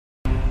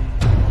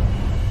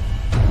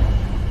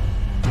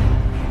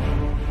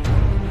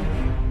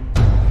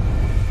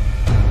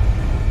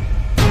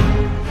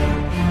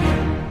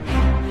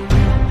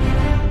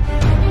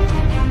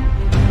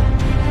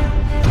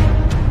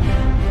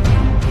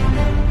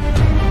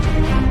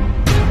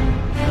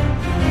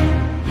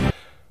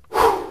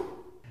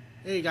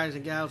Hey guys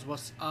and gals,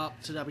 what's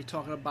up? Today I'll be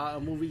talking about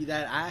a movie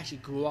that I actually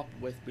grew up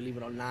with, believe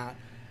it or not.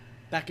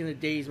 Back in the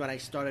days when I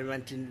started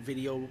renting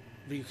video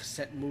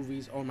cassette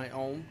movies on my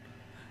own.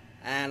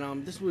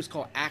 And this movie is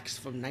called Axe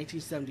from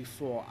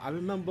 1974. I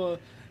remember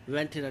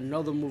renting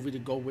another movie to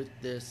go with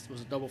this. It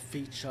was a double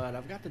feature, and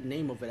I forgot the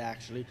name of it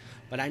actually,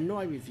 but I know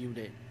I reviewed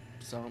it.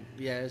 So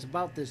yeah, it's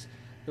about this.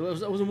 It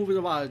was a movie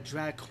about a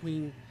drag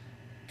queen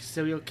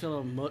serial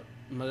killer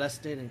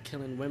molesting and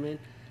killing women,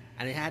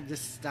 and it had this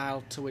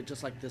style to it,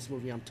 just like this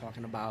movie I'm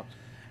talking about.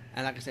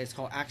 And like I said, it's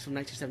called Axe from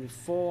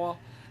 1974.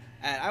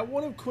 And I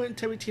wanted Quentin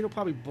Tarantino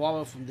probably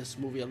borrow from this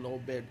movie a little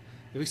bit.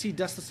 If you see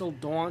Dust Till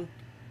Dawn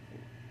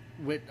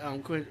with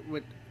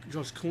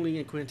George Clooney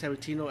and Quentin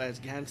Tarantino as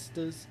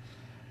gangsters,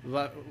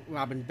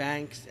 Robin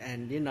Banks,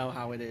 and you know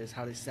how it is,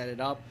 how they set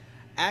it up.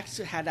 Axe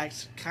had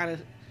that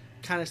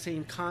kind of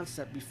same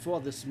concept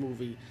before this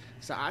movie.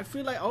 So I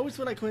always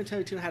feel like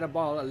Quentin Tarantino had to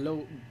borrow a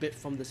little bit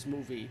from this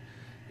movie,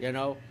 you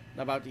know,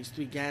 about these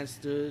three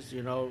gangsters.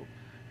 You know,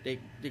 they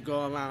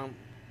go around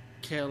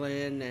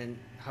killing and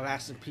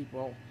harassing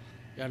people,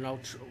 you know,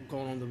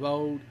 going on the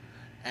road,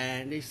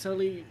 and they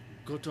suddenly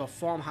go to a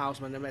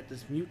farmhouse when they met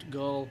this mute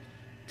girl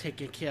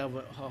taking care of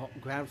her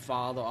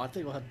grandfather, or I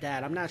think it was her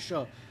dad. I'm not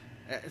sure.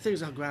 I think it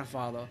was her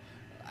grandfather,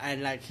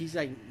 and like he's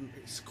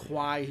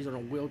quiet. He's on a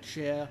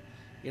wheelchair,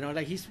 you know,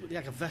 like he's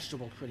like a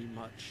vegetable pretty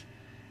much,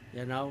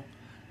 you know.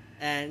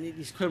 And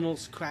these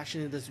criminals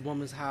crashing into this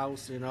woman's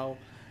house, you know,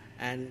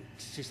 and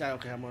she's like,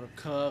 okay, I'm gonna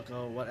cook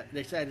or what.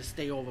 They decided to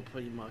stay over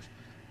pretty much,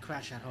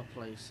 crash at her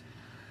place,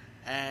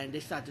 and they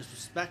start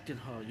disrespecting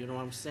her. You know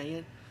what I'm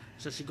saying?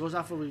 So she goes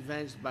out for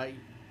revenge by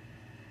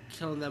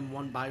killing them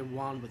one by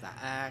one with an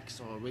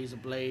axe or a razor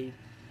blade,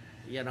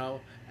 you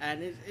know.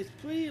 And it's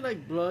pretty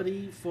like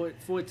bloody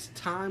for its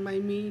time. I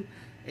mean,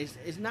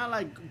 it's not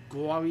like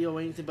gory or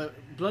anything, but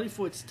bloody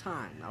for its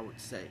time, I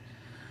would say.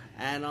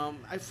 And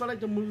I felt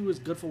like the movie was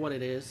good for what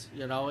it is.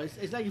 You know,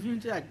 it's like if you're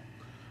into that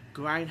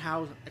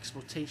grindhouse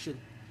exploitation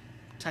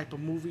type of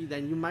movie,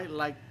 then you might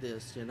like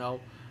this. You know,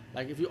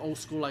 like if you're old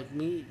school like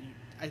me,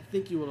 I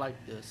think you will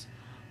like this.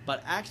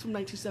 But Axe from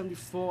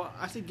 1974,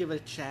 I should give it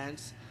a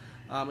chance.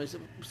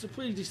 It's a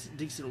pretty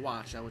decent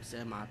watch, I would say,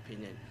 in my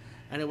opinion.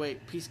 Anyway,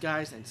 peace,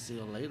 guys, and see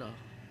you later.